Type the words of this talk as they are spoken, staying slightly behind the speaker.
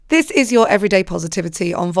This is your Everyday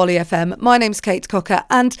Positivity on Volley FM. My name's Kate Cocker,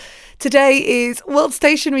 and today is World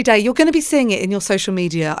Stationery Day. You're going to be seeing it in your social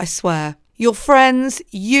media, I swear. Your friends,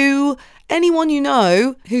 you, anyone you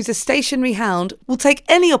know who's a stationery hound will take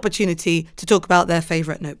any opportunity to talk about their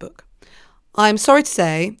favourite notebook. I'm sorry to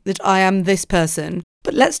say that I am this person,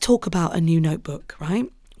 but let's talk about a new notebook, right?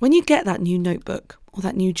 When you get that new notebook or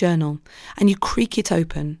that new journal and you creak it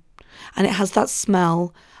open and it has that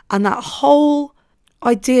smell and that whole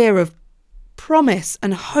idea of promise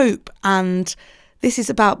and hope, and this is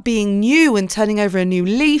about being new and turning over a new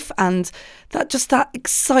leaf, and that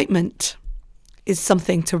excitement is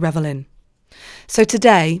something to revel in. So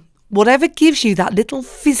today, whatever gives you that little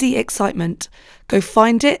fizzy excitement, go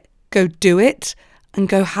find it, go do it, and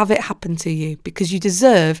go have it happen to you, because you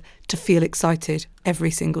deserve to feel excited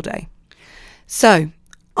every single day. So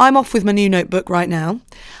I'm off with my new notebook right now.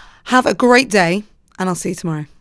 Have a great day, and I'll see you tomorrow.